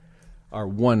prayers are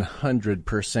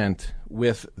 100%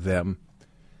 with them.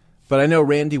 But I know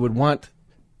Randy would want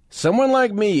someone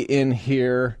like me in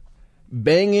here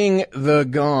banging the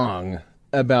gong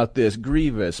about this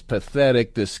grievous,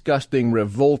 pathetic, disgusting,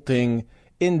 revolting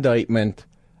indictment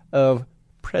of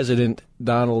President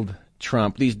Donald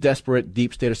Trump. These desperate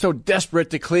deep staters, so desperate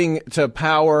to cling to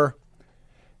power.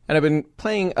 And I've been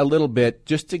playing a little bit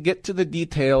just to get to the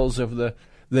details of the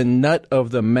nut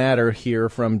of the matter here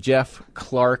from Jeff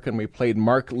Clark, and we played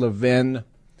Mark Levin.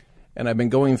 And I've been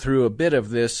going through a bit of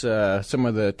this, some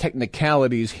of the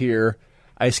technicalities here.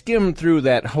 I skimmed through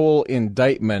that whole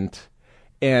indictment,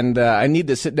 and I need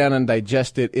to sit down and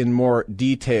digest it in more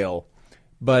detail.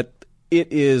 But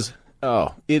it is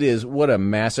what a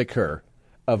massacre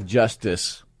of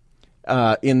justice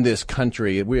in this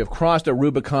country. We have crossed a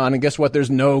Rubicon, and guess what?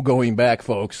 There's no going back,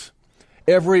 folks.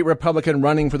 Every Republican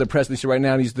running for the presidency right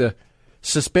now needs to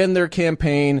suspend their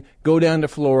campaign, go down to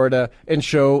Florida, and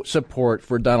show support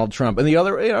for Donald Trump. And the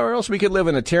other, or else we could live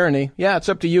in a tyranny. Yeah, it's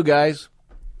up to you guys.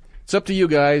 It's up to you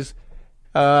guys,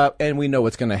 and we know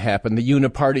what's going to happen. The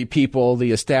uniparty people,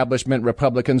 the establishment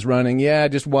Republicans running, yeah,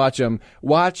 just watch them.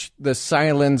 Watch the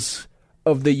silence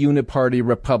of the uniparty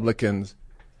Republicans.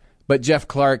 But Jeff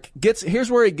Clark here's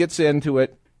where he gets into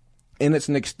it, and it's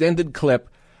an extended clip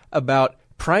about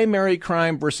primary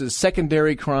crime versus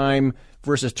secondary crime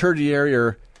versus tertiary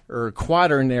or or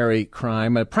quaternary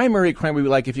crime. A primary crime would be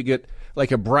like if you get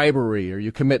like a bribery or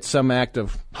you commit some act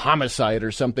of homicide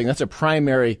or something. That's a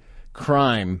primary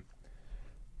crime.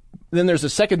 Then there's a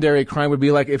secondary crime would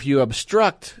be like if you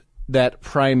obstruct that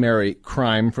primary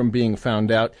crime from being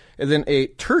found out. And then a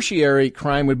tertiary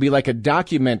crime would be like a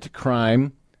document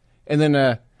crime. And then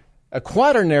a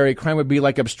quaternary crime would be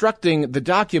like obstructing the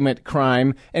document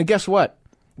crime. And guess what?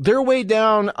 They're way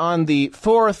down on the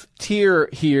fourth tier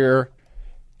here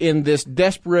in this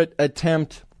desperate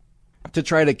attempt to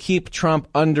try to keep Trump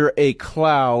under a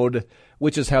cloud,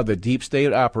 which is how the deep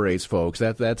state operates, folks.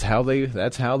 That's how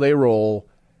they roll.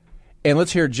 And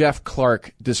let's hear Jeff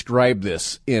Clark describe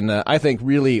this in, I think,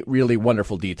 really, really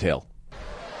wonderful detail.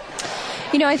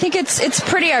 You know, I think it's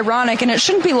pretty ironic, and it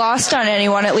shouldn't be lost on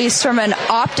anyone, at least from an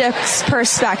optics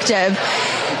perspective.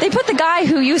 They put the guy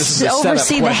who used to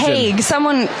oversee The Hague,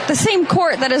 the same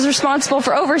court that is responsible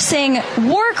for overseeing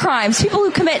war crimes, people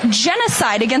who commit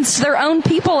genocide against their own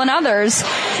people and others.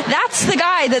 That's the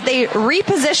guy that they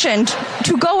repositioned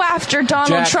to go after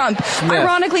Donald Trump. Smith.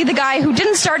 Ironically, the guy who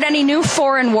didn't start any new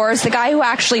foreign wars, the guy who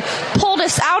actually pulled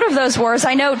us out of those wars.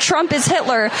 I know Trump is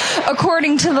Hitler,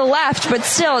 according to the left, but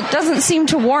still, it doesn't seem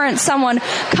to warrant someone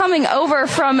coming over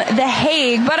from The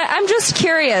Hague. But I'm just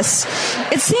curious.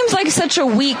 It seems like such a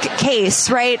weak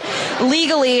case, right?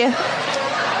 Legally,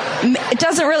 it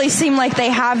doesn't really seem like they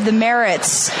have the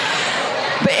merits.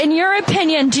 But in your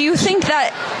opinion, do you think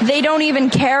that they don't even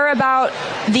care about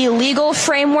the legal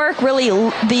framework, really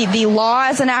the law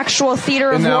as an actual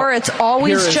theater of war? It's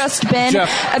always just been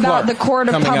about the court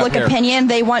of public opinion.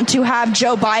 They want to have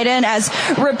Joe Biden, as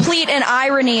replete in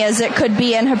irony as it could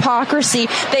be in hypocrisy,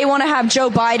 they want to have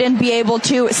Joe Biden be able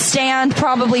to stand,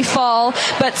 probably fall,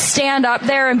 but stand up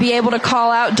there and be able to call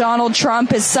out Donald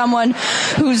Trump as someone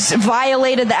who's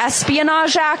violated the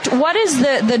Espionage Act. What is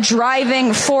the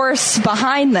driving force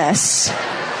behind this?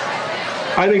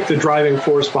 I think the driving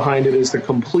force behind it is the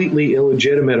completely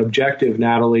illegitimate objective,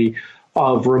 Natalie,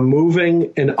 of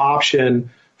removing an option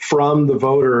from the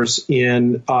voters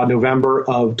in November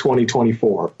of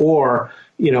 2024, or,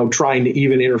 trying to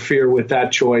even interfere with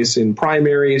that choice in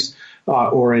primaries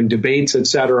or in debates, et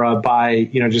cetera, by,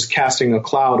 just casting a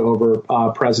cloud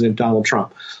over President Donald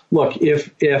Trump. Look,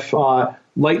 if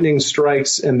lightning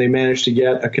strikes and they manage to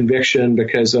get a conviction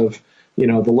because of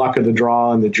the luck of the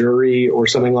draw and the jury or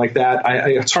something like that,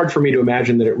 it's hard for me to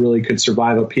imagine that it really could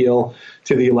survive appeal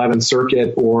to the 11th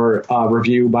Circuit or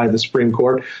review by the Supreme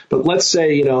Court. But let's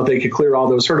say, they could clear all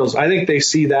those hurdles. I think they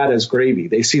see that as gravy.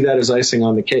 They see that as icing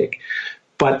on the cake.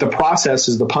 But the process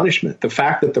is the punishment. The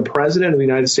fact that the president of the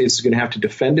United States is going to have to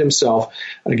defend himself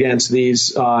against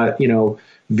these,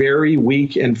 very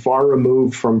weak and far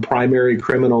removed from primary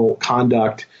criminal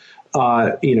conduct,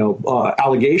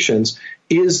 allegations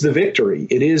is the victory.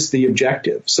 It is the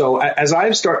objective. So as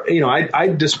I've started, I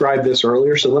described this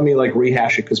earlier, so let me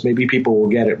rehash it because maybe people will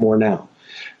get it more now.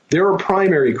 There are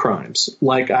primary crimes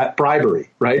like bribery,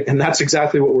 right? And that's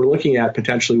exactly what we're looking at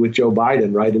potentially with Joe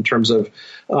Biden, right? In terms of,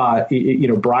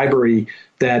 bribery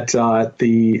that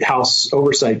the House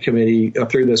Oversight Committee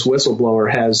through this whistleblower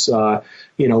has,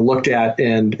 looked at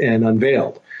and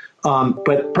unveiled.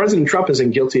 But President Trump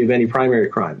isn't guilty of any primary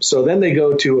crime. So then they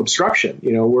go to obstruction.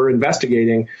 We're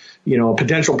investigating, a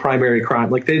potential primary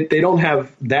crime. They don't have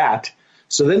that.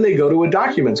 So then they go to a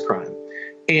documents crime.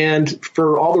 And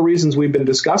for all the reasons we've been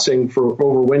discussing for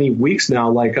over many weeks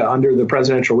now, under the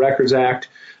Presidential Records Act,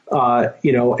 and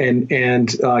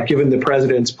given the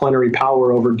president's plenary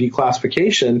power over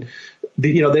declassification,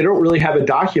 they don't really have a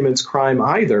documents crime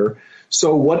either.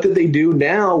 So what did they do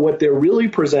now? What they're really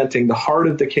presenting, the heart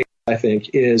of the case, I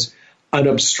think, is an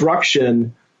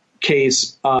obstruction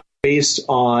case based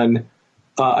on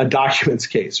a documents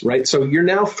case, right? So you're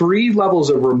now 3 levels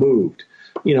of removed.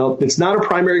 It's not a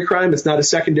primary crime. It's not a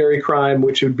secondary crime,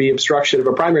 which would be obstruction of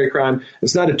a primary crime.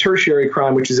 It's not a tertiary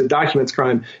crime, which is a documents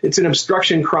crime. It's an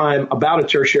obstruction crime about a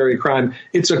tertiary crime.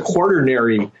 It's a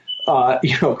quaternary,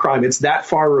 crime. It's that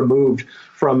far removed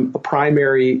from a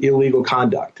primary illegal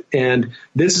conduct. And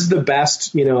this is the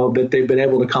best, that they've been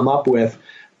able to come up with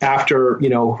after,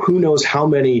 who knows how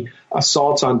many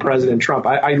assaults on President Trump.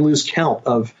 I lose count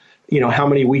of, how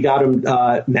many we got him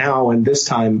now and this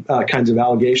time kinds of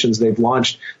allegations they've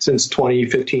launched since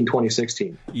 2015,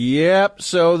 2016. Yep.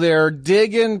 So they're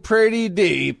digging pretty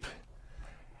deep.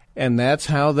 And that's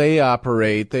how they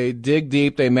operate. They dig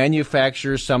deep. They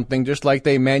manufacture something just like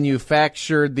they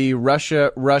manufactured the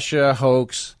Russia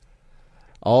hoax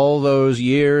all those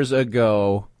years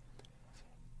ago.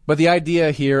 But the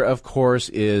idea here, of course,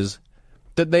 is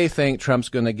that they think Trump's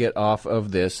going to get off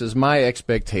of this, is my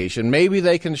expectation. Maybe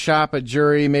they can shop a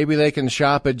jury. Maybe they can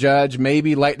shop a judge.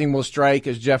 Maybe lightning will strike,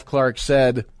 as Jeff Clark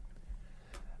said.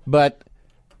 But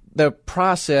the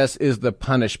process is the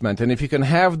punishment. And if you can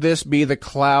have this be the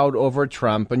cloud over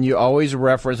Trump, and you always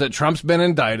reference that Trump's been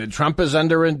indicted, Trump is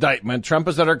under indictment, Trump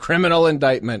is under criminal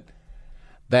indictment,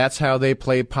 that's how they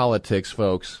play politics,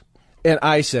 folks. And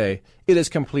I say it is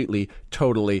completely,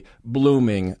 totally,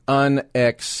 blooming,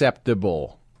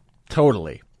 unacceptable.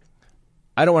 Totally.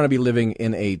 I don't want to be living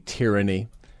in a tyranny,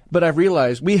 but I've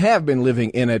realized we have been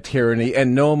living in a tyranny,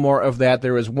 and no more of that.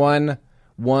 There is one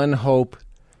hope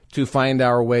to find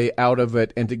our way out of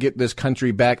it and to get this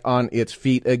country back on its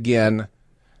feet again.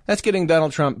 That's getting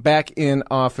Donald Trump back in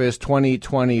office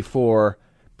 2024,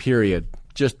 period.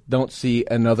 Just don't see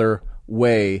another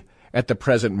way at the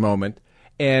present moment.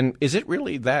 And is it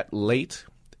really that late?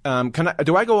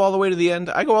 Do I go all the way to the end?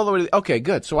 I go all the way to the, okay,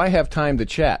 good. So I have time to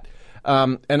chat.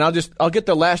 And I'll get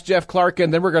the last Jeff Clark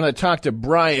in, then we're going to talk to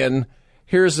Brian.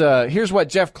 Here's what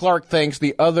Jeff Clark thinks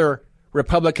the other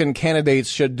Republican candidates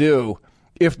should do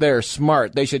if they're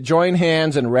smart. They should join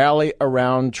hands and rally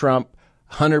around Trump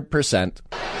 100%.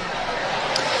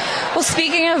 Well,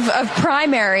 speaking of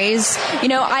primaries,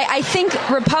 I think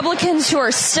Republicans who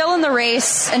are still in the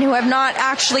race and who have not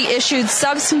actually issued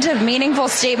substantive, meaningful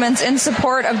statements in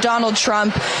support of Donald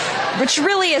Trump, which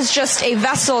really is just a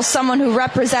vessel, someone who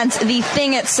represents the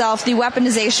thing itself, the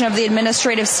weaponization of the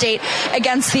administrative state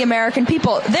against the American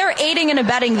people. They're aiding and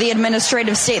abetting the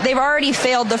administrative state. They've already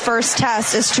failed the first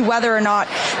test as to whether or not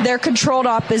they're controlled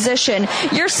opposition.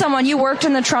 You're someone, you worked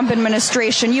in the Trump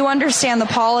administration. You understand the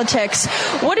politics.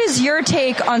 What is your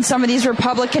take on some of these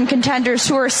Republican contenders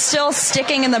who are still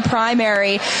sticking in the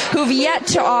primary, who've yet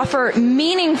to offer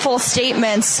meaningful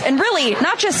statements, and really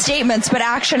not just statements, but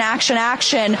action,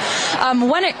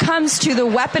 when it comes to the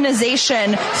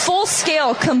weaponization,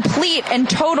 full-scale, complete and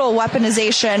total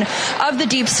weaponization of the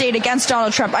deep state against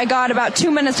Donald Trump? I got about 2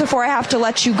 minutes before I have to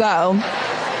let you go.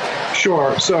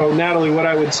 Sure. So, Natalie, what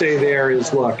I would say there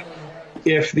is, look,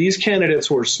 if these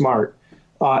candidates were smart,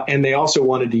 and they also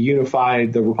wanted to unify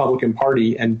the Republican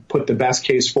Party and put the best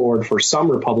case forward for some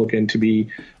Republican to be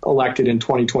elected in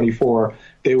 2024,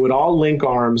 they would all link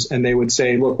arms and they would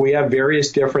say, look, we have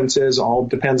various differences, all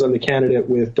depends on the candidate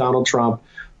with Donald Trump,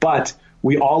 but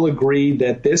we all agree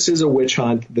that this is a witch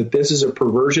hunt, that this is a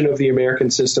perversion of the American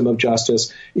system of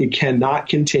justice. It cannot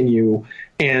continue.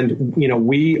 And,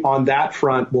 we on that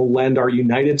front will lend our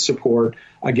united support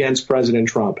against President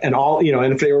Trump. And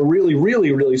and if they were really,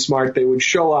 really, really smart, they would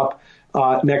show up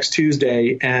next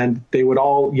Tuesday and they would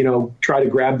all, try to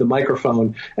grab the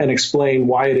microphone and explain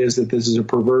why it is that this is a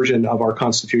perversion of our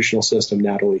constitutional system,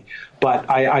 Natalie. But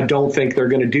I don't think they're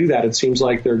going to do that. It seems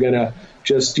like they're going to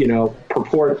just,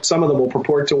 purport, some of them will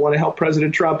purport to want to help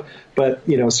President Trump, but,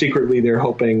 secretly they're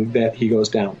hoping that he goes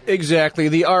down. Exactly.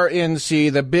 The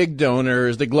RNC, the big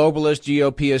donors, the globalist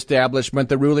GOP establishment,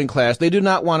 the ruling class, they do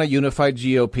not want a unified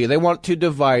GOP. They want to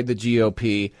divide the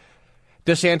GOP.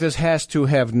 DeSantis has to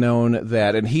have known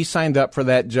that, and he signed up for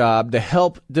that job to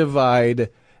help divide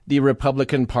the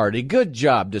Republican Party. Good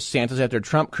job, DeSantis. After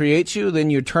Trump creates you,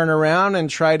 then you turn around and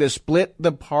try to split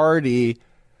the party.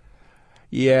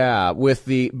 Yeah, with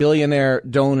the billionaire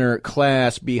donor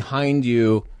class behind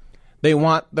you. They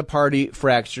want the party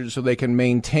fractured so they can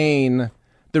maintain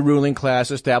the ruling class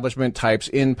establishment types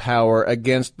in power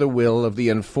against the will of the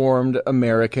informed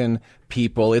American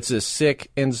people. It's a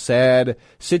sick and sad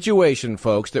situation,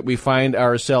 folks, that we find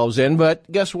ourselves in. But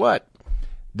guess what?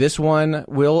 This one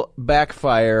will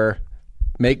backfire.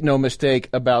 Make no mistake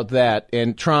about that.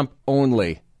 And Trump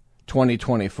only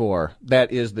 2024.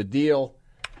 That is the deal.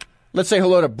 Let's say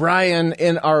hello to Brian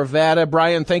in Arvada.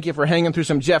 Brian, thank you for hanging through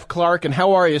some Jeff Clark. And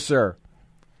how are you, sir?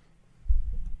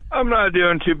 I'm not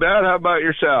doing too bad. How about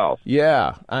yourself?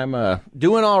 Yeah, I'm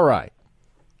doing all right.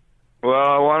 Well,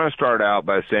 I want to start out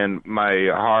by saying my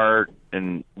heart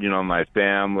and, my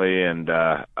family, and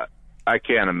I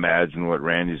can't imagine what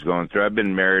Randy's going through. I've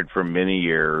been married for many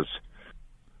years.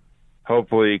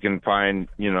 Hopefully he can find,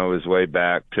 his way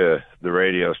back to the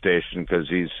radio station because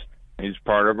he's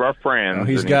part of our friends. Oh,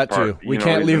 he's got to. We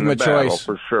can't leave him a choice.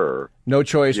 For sure. No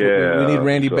choice. Yeah, we need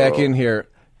Randy back in here.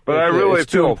 But I really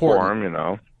feel for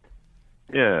him,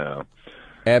 Yeah.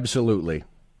 Absolutely.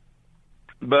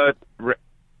 But,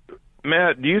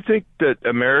 Matt, do you think that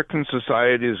American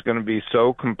society is going to be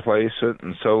so complacent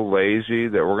and so lazy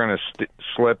that we're going to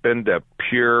slip into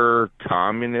pure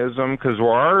communism? Because we're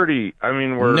already,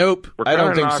 Nope, we're I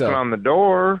don't think knocking so. on the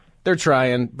door. They're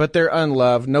trying, but they're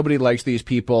unloved. Nobody likes these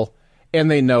people, and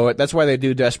they know it. That's why they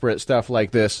do desperate stuff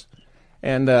like this.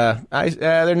 And they're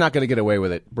not going to get away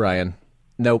with it, Brian.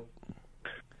 Nope.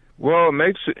 Well, it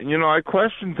makes, I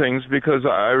question things because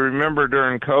I remember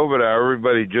during COVID, how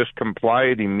everybody just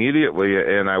complied immediately,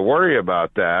 and I worry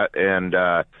about that. And,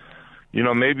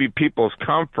 maybe people's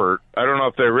comfort, I don't know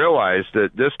if they realize that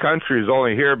this country is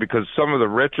only here because some of the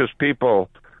richest people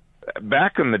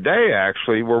back in the day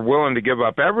actually were willing to give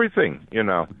up everything,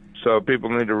 So people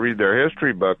need to read their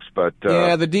history books. But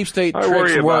the deep state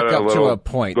tricks work up to a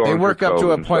point. They work up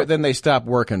to a point, then they stop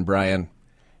working, Brian.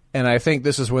 And I think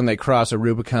this is when they cross a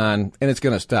Rubicon, and it's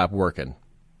going to stop working.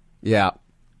 Yeah.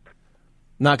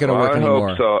 Not going to work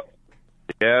anymore. I hope so.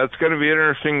 Yeah, it's going to be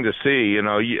interesting to see.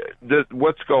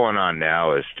 What's going on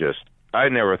now is just, I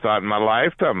never thought in my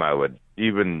lifetime I would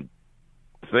even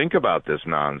think about this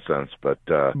nonsense.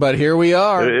 But here we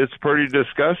are. It's pretty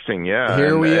disgusting, yeah.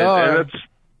 Here we are. And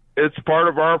it's part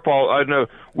of our fault. I know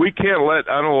we can't let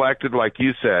unelected, like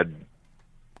you said,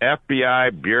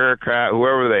 FBI, bureaucrat,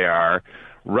 whoever they are,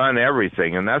 run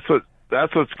everything, and that's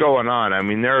what's going on. I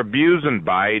mean, they're abusing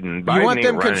Biden. You want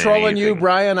them controlling anything. you,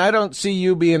 Brian? I don't see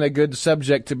you being a good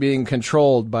subject to being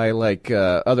controlled by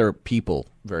other people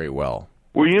very well.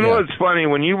 Well, what's funny?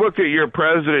 When you look at your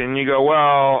president and you go,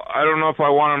 well, I don't know if I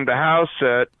want him to house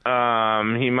sit.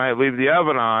 He might leave the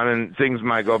oven on and things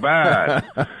might go bad.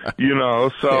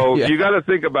 So you got to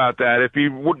think about that. If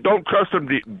you don't trust him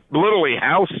to literally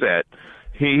house sit,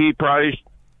 he probably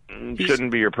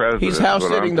shouldn't be your president. He's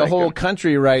house-sitting the whole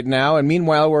country right now, and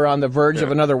meanwhile we're on the verge of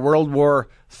another World War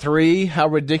III. How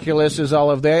ridiculous is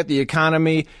all of that? The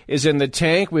economy is in the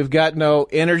tank. We've got no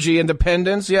energy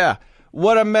independence. Yeah,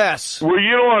 what a mess. Well,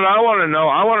 you know what I want to know?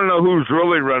 I want to know who's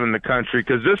really running the country,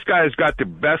 because this guy's got the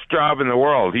best job in the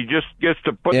world. He just gets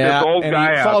to put this old guy out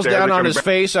there. He falls down on his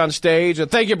face on stage.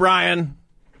 Thank you, Brian.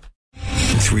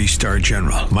 3-star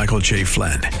General Michael J.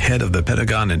 Flynn, head of the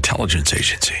Pentagon Intelligence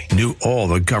Agency, knew all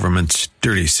the government's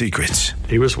dirty secrets.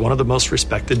 He was one of the most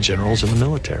respected generals in the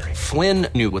military. Flynn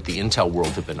knew what the intel world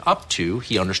had been up to.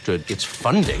 He understood its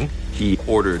funding. He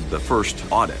ordered the first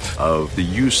audit of the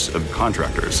use of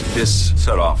contractors. This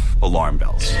set off alarm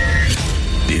bells.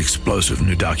 The explosive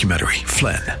new documentary,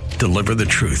 Flynn, Deliver the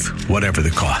Truth, Whatever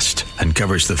the Cost,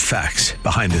 uncovers the facts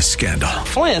behind this scandal.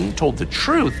 Flynn told the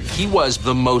truth. He was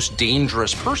the most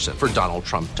dangerous person for Donald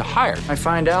Trump to hire. I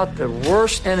find out the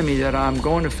worst enemy that I'm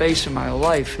going to face in my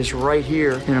life is right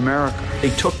here in America. They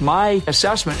took my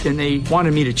assessment and they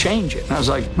wanted me to change it. And I was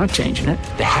like, I'm not changing it.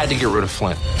 They had to get rid of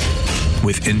Flynn.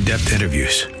 With in-depth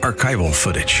interviews, archival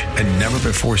footage, and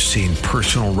never-before-seen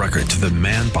personal records of the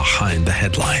man behind the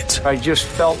headlines. I just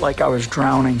felt like I was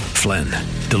drowning. Flynn,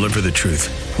 Deliver the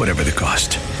Truth, Whatever the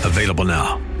Cost. Available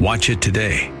now. Watch it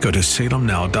today. Go to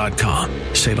salemnow.com.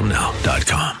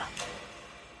 salemnow.com.